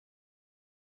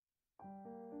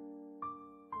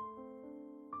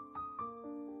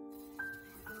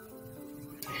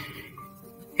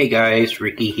Hey guys,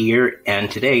 Ricky here, and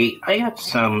today I have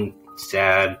some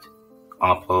sad,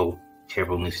 awful,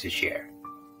 terrible news to share.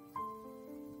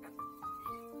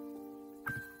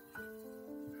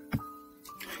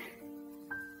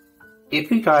 If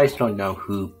you guys don't know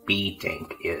who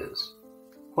Bdank is,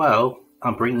 well,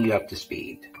 I'll bring you up to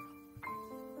speed.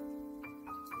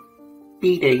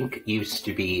 Bdank used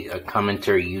to be a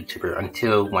commentary YouTuber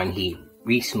until when he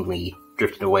recently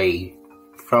drifted away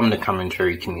from the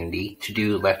commentary community to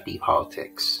do lefty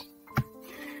politics.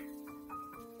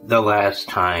 The last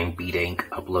time Bdank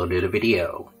uploaded a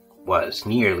video was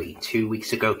nearly 2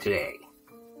 weeks ago today.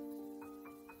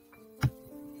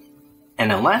 And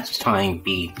the last time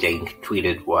Bdank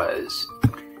tweeted was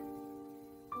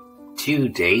 2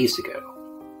 days ago.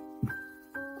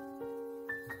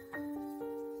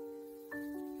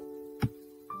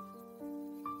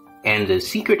 And a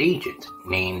secret agent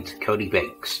named Cody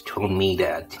Banks told me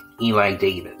that Eli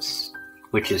Davis,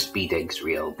 which is Bdank's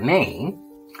real name,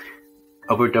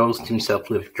 overdosed himself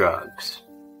with drugs.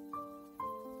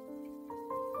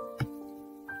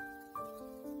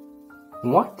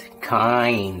 What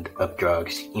kind of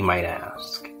drugs, you might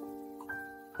ask?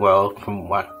 Well, from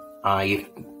what I've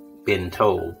been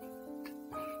told,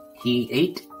 he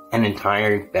ate an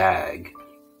entire bag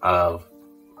of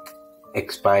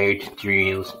expired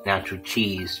Doritos Nacho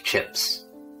cheese chips.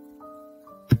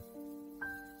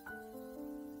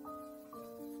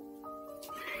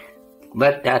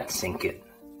 Let that sink in.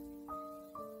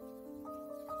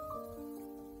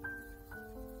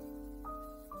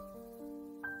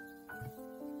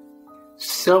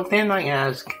 So then I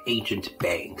asked Agent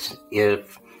Banks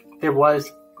if there was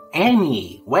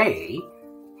any way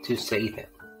to save him.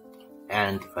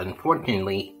 And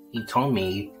unfortunately, he told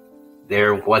me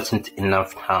there wasn't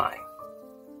enough time.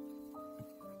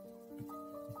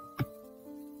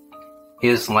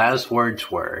 His last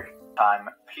words were, "Time,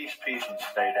 peace, and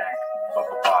stay dank.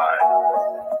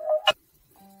 Bye-bye."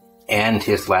 And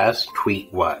his last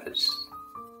tweet was,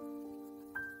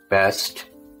 "Best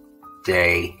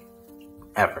day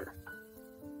ever."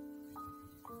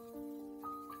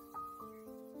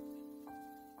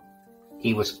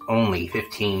 He was only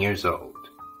 15 years old.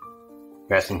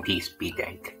 Rest in peace,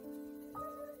 Bdank.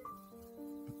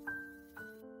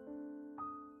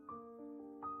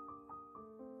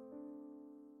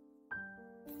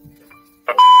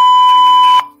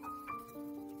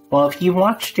 Well, if you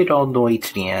watched it all the way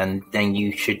to the end, then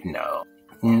you should know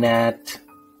that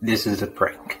this is a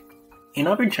prank. In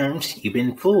other terms, you've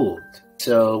been fooled.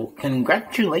 So,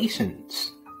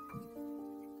 congratulations,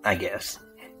 I guess.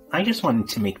 I just wanted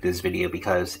to make this video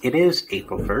because it is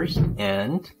April 1st,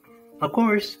 and, of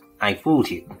course, I fooled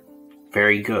you.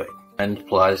 Very good. And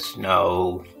plus,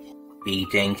 no,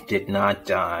 Bdank did not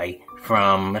die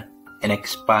from an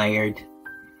expired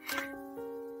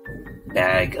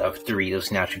bag of Doritos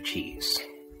Nacho cheese.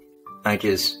 I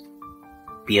just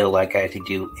feel like I had to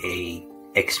do a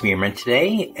experiment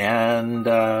today, and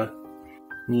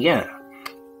yeah,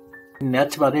 and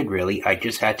that's about it really. I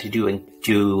just had to do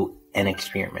an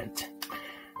experiment.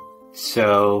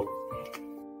 So